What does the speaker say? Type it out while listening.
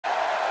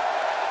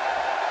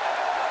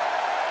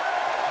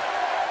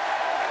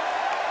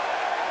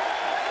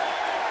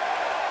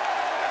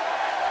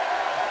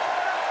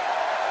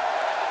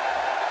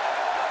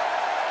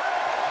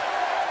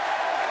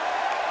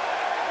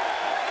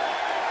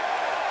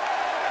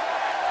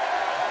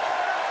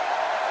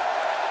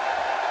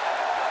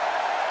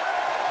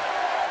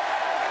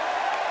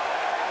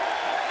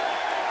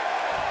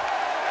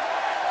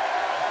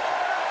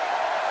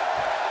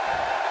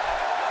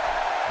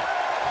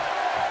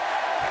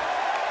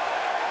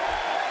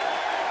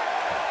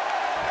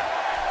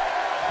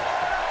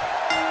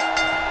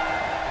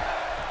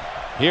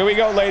Here we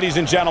go, ladies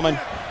and gentlemen.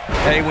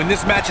 Hey, when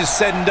this match is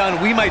said and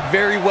done, we might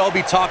very well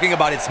be talking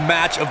about its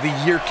match of the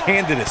year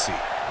candidacy.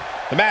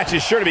 The match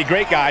is sure to be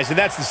great, guys, and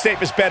that's the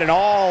safest bet in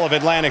all of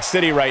Atlantic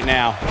City right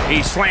now.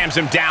 He slams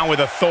him down with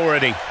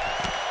authority.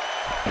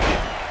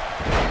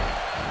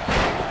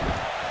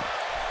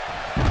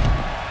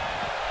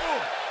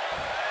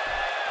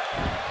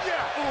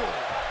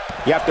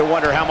 You have to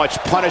wonder how much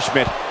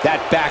punishment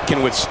that back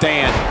can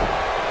withstand.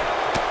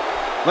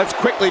 Let's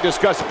quickly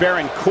discuss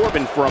Baron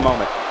Corbin for a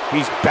moment.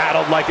 He's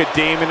battled like a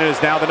demon and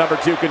is now the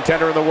 #2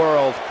 contender in the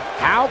world.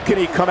 How can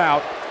he come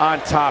out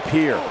on top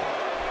here?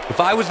 If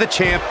I was the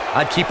champ,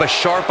 I'd keep a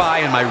sharp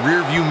eye in my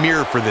rearview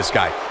mirror for this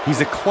guy. He's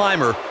a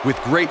climber with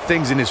great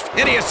things in his...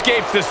 And he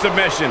escapes the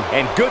submission.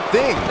 And good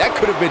thing. That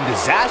could have been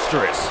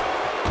disastrous.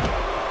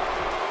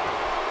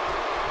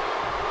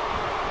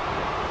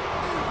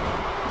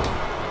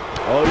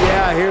 Oh,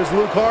 yeah, here's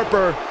Luke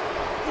Harper.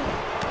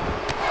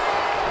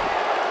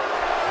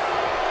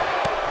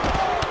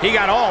 He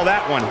got all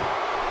that one.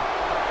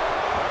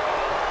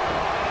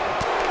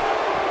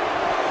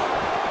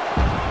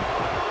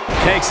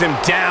 Takes him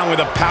down with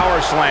a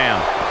power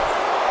slam.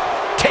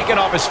 Taken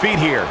off his feet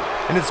here.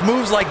 And it's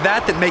moves like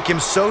that that make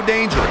him so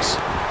dangerous.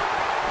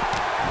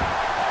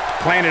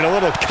 Playing it a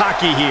little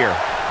cocky here.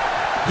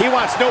 He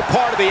wants no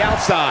part of the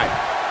outside.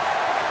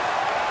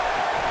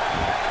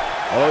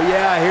 Oh,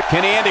 yeah. Here.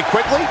 Can he end it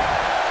quickly?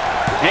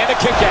 And a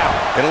kick out.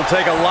 It'll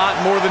take a lot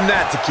more than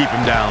that to keep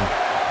him down.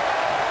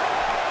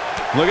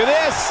 Look at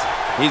this.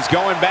 He's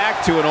going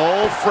back to an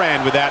old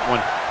friend with that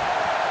one.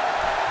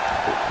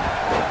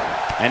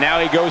 And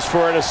now he goes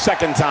for it a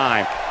second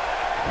time.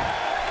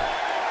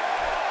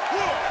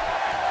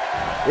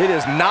 It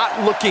is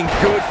not looking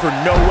good for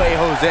No Way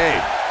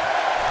Jose.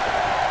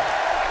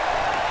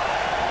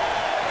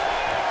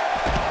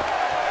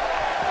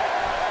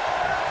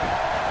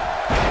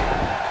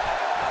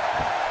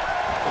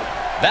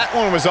 That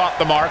one was off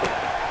the mark.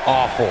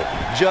 Awful.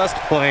 Just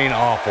plain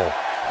awful.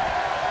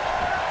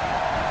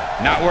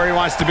 Not where he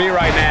wants to be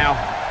right now.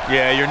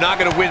 Yeah, you're not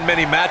going to win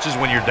many matches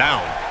when you're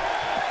down.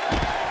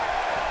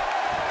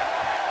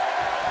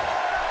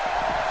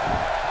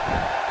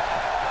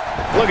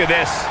 Look at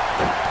this.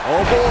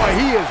 Oh, boy,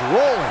 he is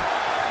rolling.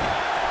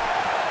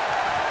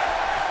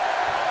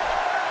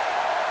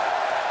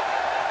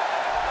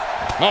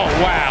 Oh,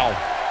 wow.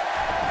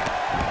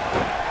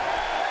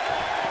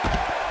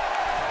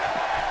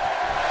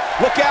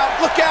 Look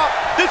out, look out.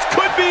 This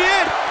could be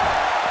it.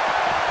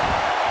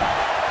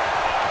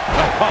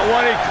 Oh,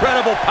 what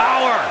incredible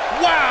power.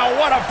 Wow,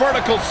 what a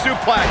vertical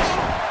suplex.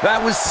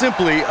 That was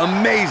simply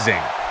amazing.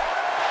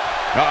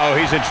 Uh-oh,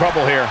 he's in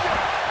trouble here.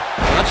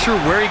 Not sure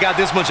where he got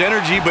this much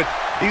energy, but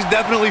he's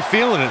definitely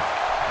feeling it.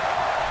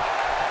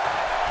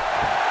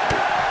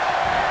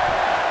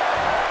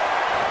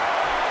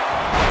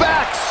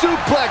 Back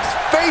suplex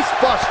face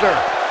buster.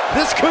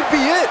 This could be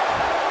it.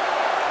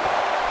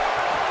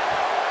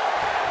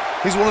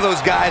 He's one of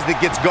those guys that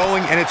gets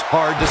going and it's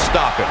hard to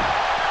stop him.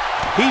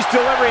 He's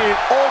delivering an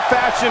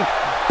old-fashioned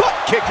butt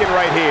kicking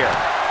right here.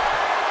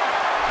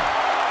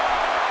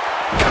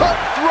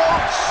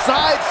 Cutthroat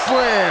side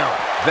slam.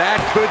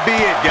 That could be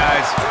it,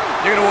 guys.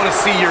 You're going to want to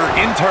see your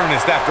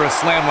internist after a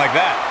slam like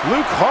that.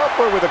 Luke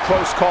Harper with a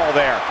close call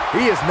there.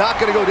 He is not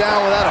going to go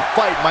down without a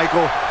fight,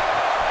 Michael.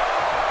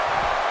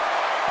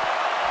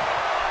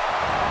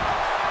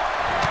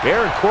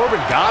 Baron Corbin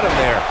got him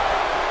there.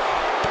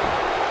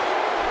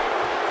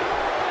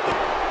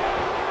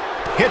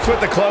 Hits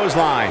with the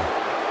clothesline.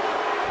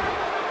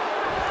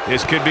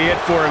 This could be it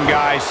for him,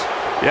 guys.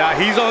 Yeah,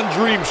 he's on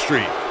Dream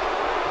Street.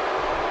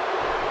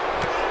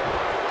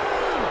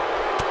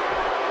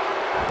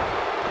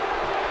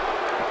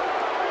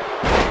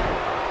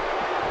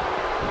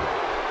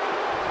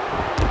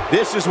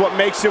 This is what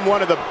makes him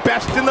one of the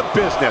best in the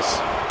business.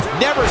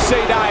 Never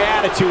say die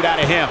attitude out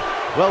of him.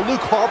 Well,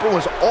 Luke Harper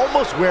was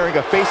almost wearing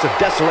a face of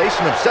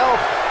desolation himself,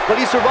 but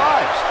he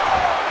survives.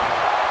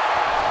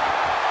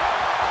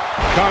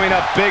 Coming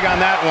up big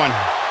on that one.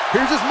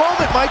 Here's his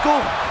moment,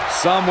 Michael.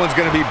 Someone's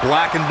going to be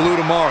black and blue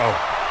tomorrow.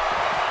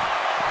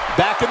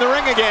 Back in the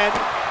ring again.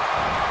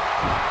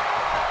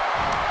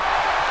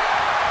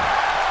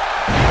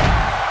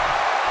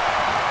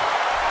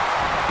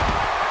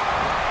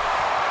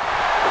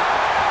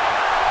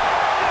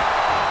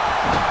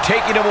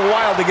 Taking him a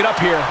while to get up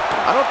here.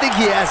 I don't think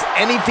he has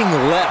anything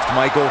left,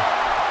 Michael.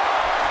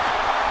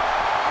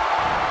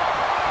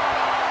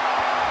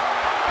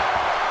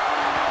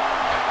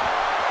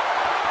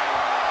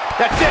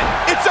 That's it.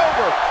 It's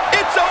over.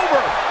 It's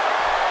over.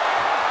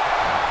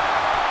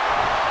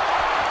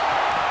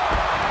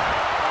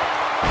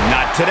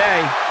 Not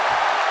today.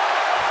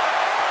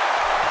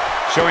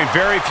 Showing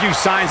very few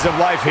signs of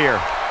life here.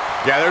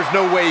 Yeah, there's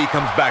no way he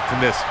comes back from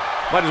this.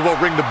 Might as well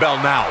ring the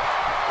bell now.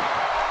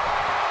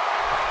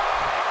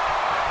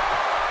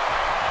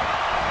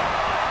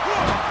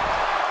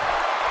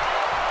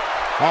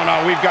 Oh,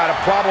 no, we've got a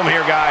problem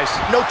here, guys.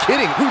 No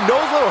kidding. Who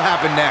knows what will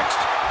happen next?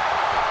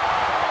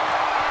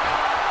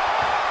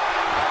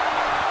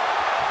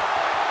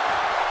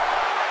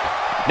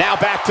 Now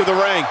back to the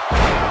ring.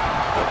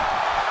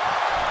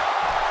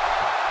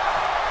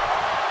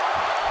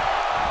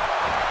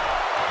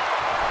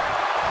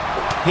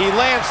 He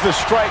lands the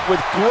strike with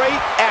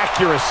great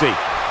accuracy.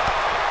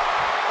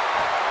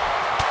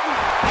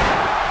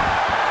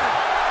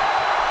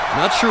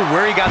 Not sure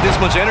where he got this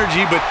much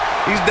energy, but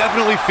he's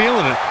definitely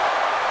feeling it.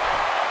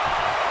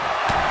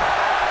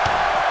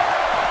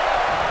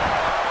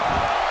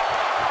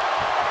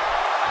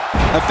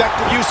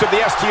 Effective use of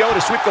the STO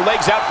to sweep the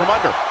legs out from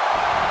under.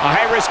 A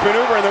high-risk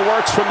maneuver in the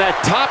works from that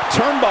top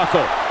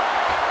turnbuckle.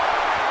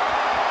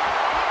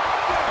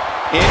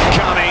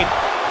 Incoming.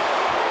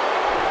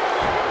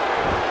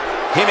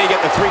 He may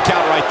get the 3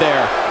 count right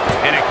there.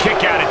 And a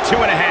kick out at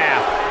 2.5.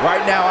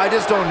 Right now, I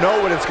just don't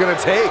know what it's going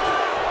to take.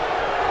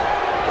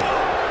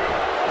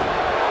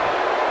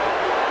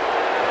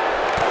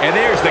 And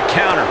there's the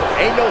counter.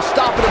 Ain't no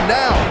stopping him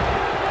now.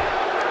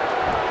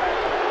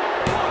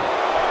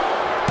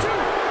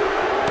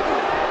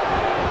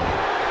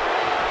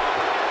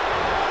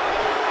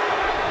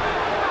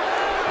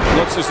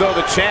 Looks as though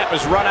the champ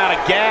has run out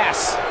of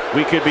gas.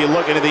 We could be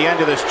looking at the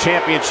end of this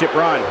championship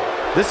run.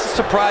 This is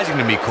surprising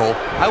to me, Cole.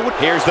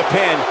 Here's the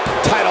pin.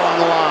 Title on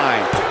the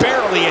line.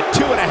 Barely at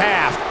 2.5.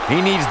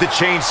 He needs to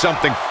change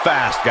something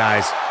fast,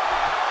 guys.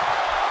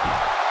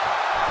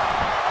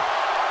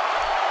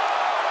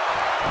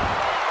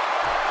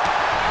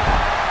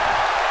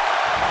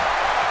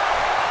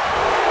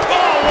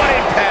 Oh, what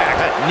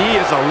impact! That knee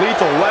is a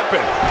lethal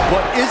weapon.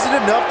 But is it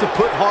enough to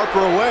put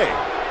Harper away?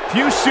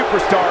 Few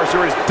superstars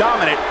are as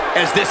dominant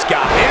as this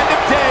guy. End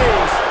of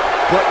days.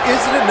 But is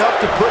it enough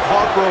to put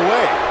Harper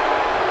away?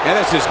 And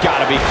this has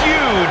got to be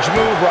huge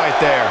move right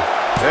there.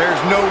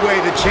 There's no way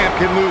the champ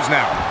can lose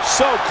now.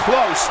 So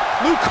close.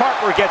 Luke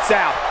Harper gets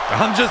out.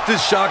 I'm just as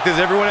shocked as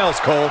everyone else,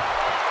 Cole.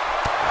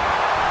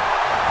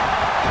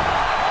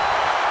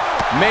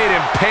 Made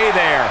him pay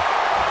there.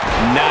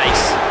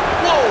 Nice.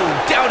 Whoa,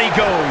 down he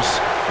goes.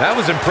 That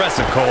was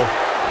impressive, Cole.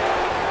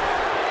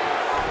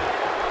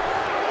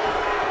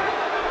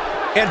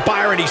 And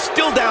Byron, he's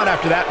still down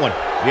after that one.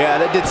 Yeah,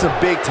 that did some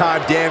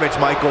big-time damage,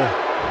 Michael.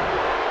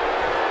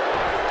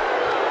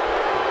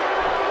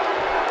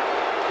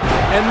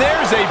 And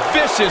there's a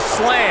vicious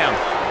slam.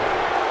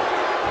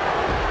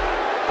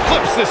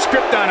 Flips the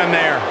script on him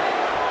there.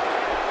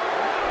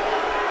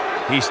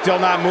 He's still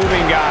not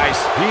moving, guys.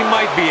 He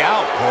might be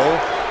out, Cole.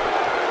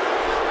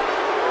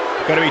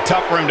 Going to be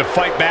tough for him to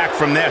fight back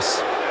from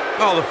this.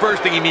 Oh, the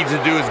first thing he needs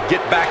to do is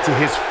get back to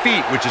his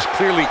feet, which is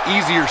clearly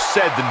easier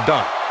said than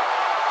done.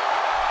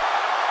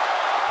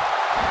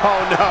 Oh,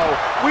 no.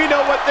 We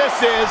know what this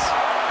is.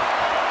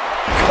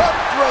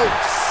 Cutthroat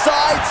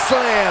side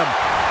slam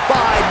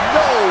by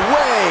No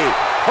Way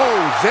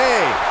Jose.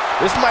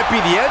 This might be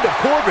the end of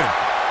Corbin.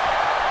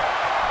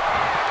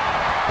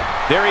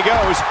 There he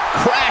goes,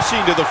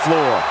 crashing to the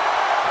floor.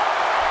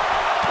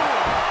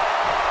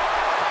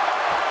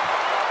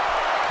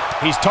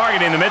 He's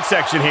targeting the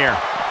midsection here.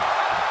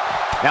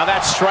 Now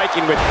that's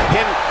striking with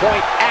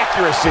pinpoint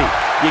accuracy.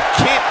 You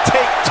can't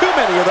take too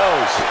many of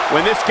those.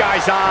 When this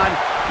guy's on,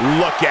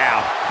 look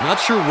out. Not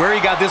sure where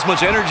he got this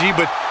much energy,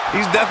 but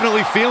he's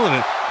definitely feeling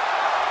it.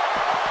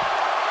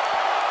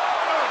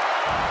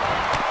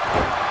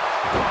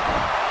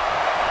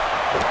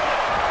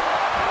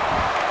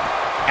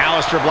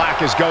 Aleister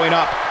Black is going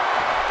up.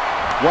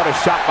 What a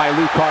shot by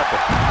Luke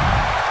Harper.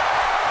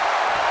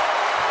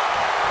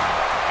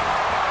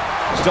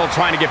 Still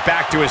trying to get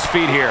back to his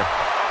feet here.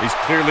 He's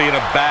clearly in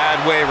a bad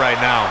way right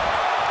now.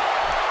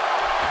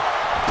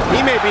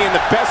 He may be in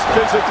the best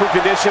physical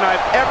condition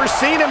I've ever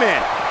seen him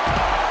in.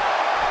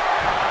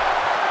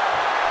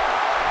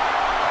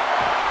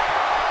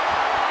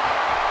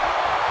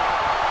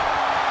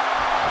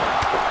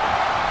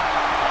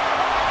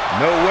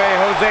 No Way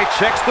Jose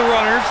checks the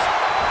runners.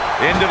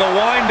 Into the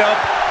windup.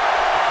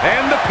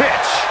 And the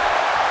pitch.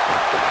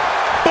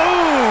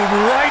 Boom!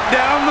 Right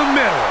down the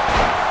middle.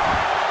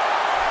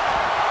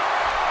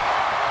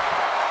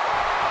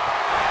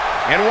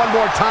 And one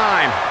more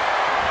time.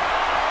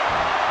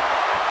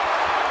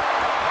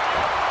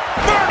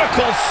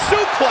 Vertical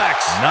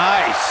suplex.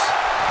 Nice.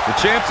 The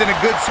champ's in a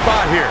good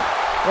spot here.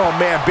 Oh,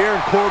 man,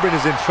 Baron Corbin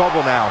is in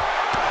trouble now.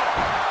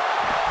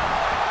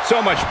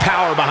 So much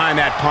power behind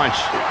that punch.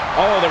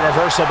 Oh, the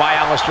reversal by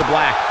Aleister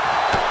Black.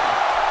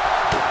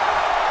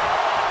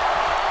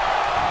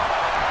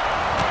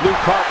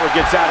 Luke Harper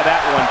gets out of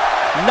that one.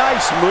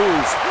 Nice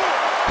move.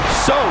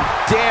 So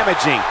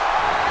damaging.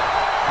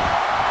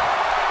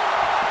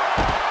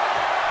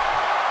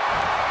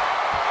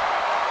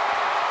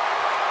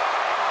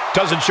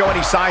 Doesn't show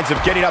any signs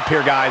of getting up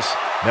here, guys.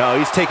 No,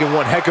 he's taking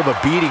one heck of a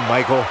beating,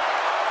 Michael.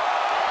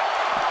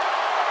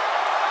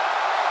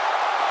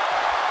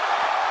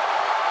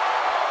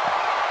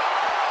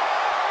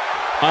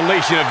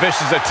 Unleashing a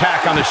vicious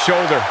attack on the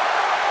shoulder.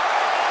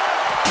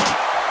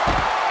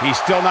 He's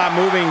still not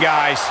moving,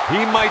 guys.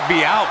 He might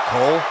be out,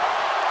 Cole.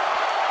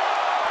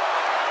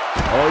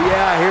 Oh,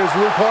 yeah, here's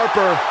Luke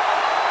Harper.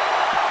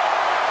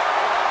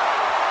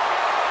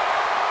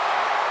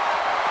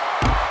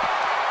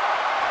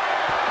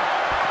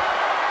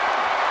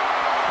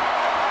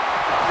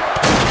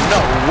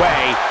 No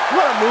way.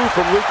 What a move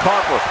from Luke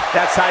Harper.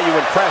 That's how you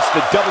impress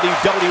the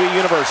WWE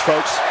Universe,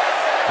 folks.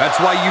 That's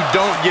why you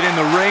don't get in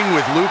the ring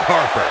with Luke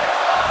Harper.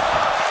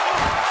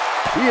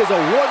 He is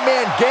a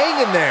one-man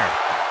gang in there.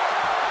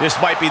 This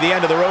might be the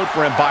end of the road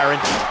for him, Byron.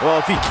 Well,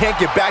 if he can't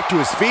get back to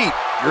his feet,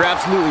 you're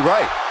absolutely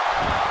right.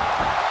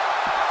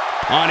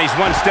 And he's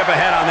one step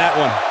ahead on that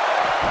one.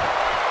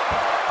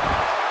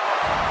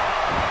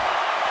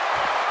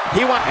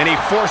 And he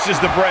forces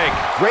the break.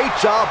 Great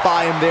job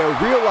by him there,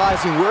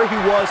 realizing where he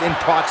was in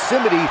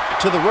proximity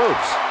to the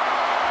ropes.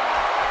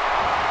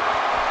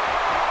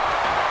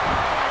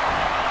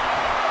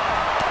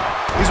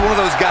 He's one of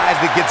those guys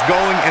that gets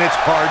going and it's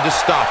hard to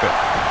stop him.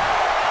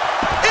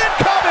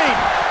 Incoming!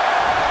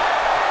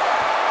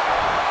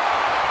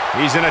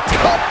 He's in a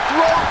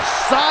Cutthroat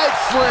side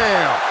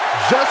slam.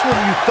 Just when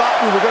you thought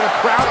we were going to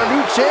crown a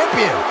new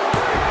champion.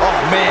 Oh,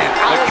 man.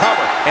 the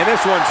cover. And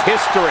this one's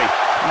history.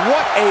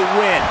 What a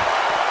win.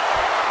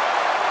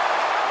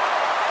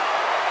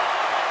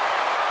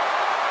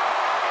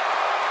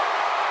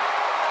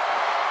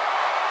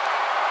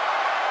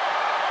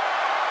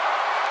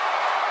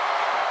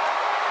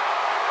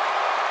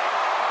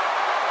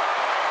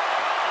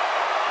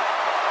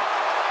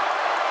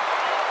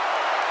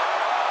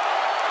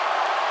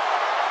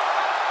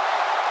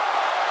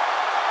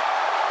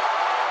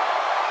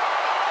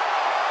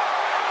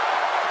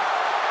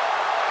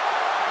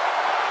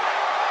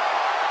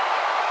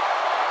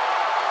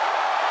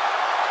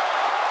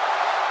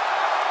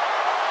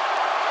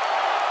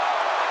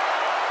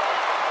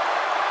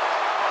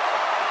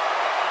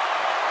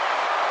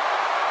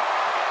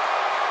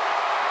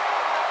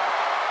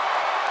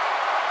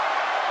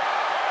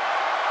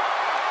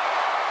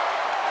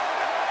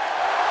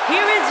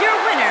 Here is your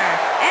winner,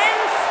 and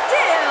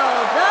still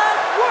the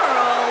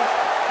World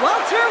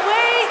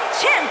Welterweight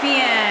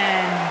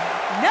Champion,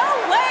 No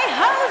Way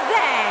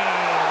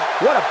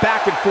Jose. What a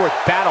back-and-forth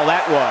battle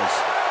that was.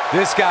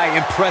 This guy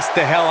impressed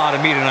the hell out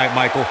of me tonight,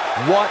 Michael.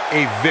 What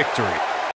a victory.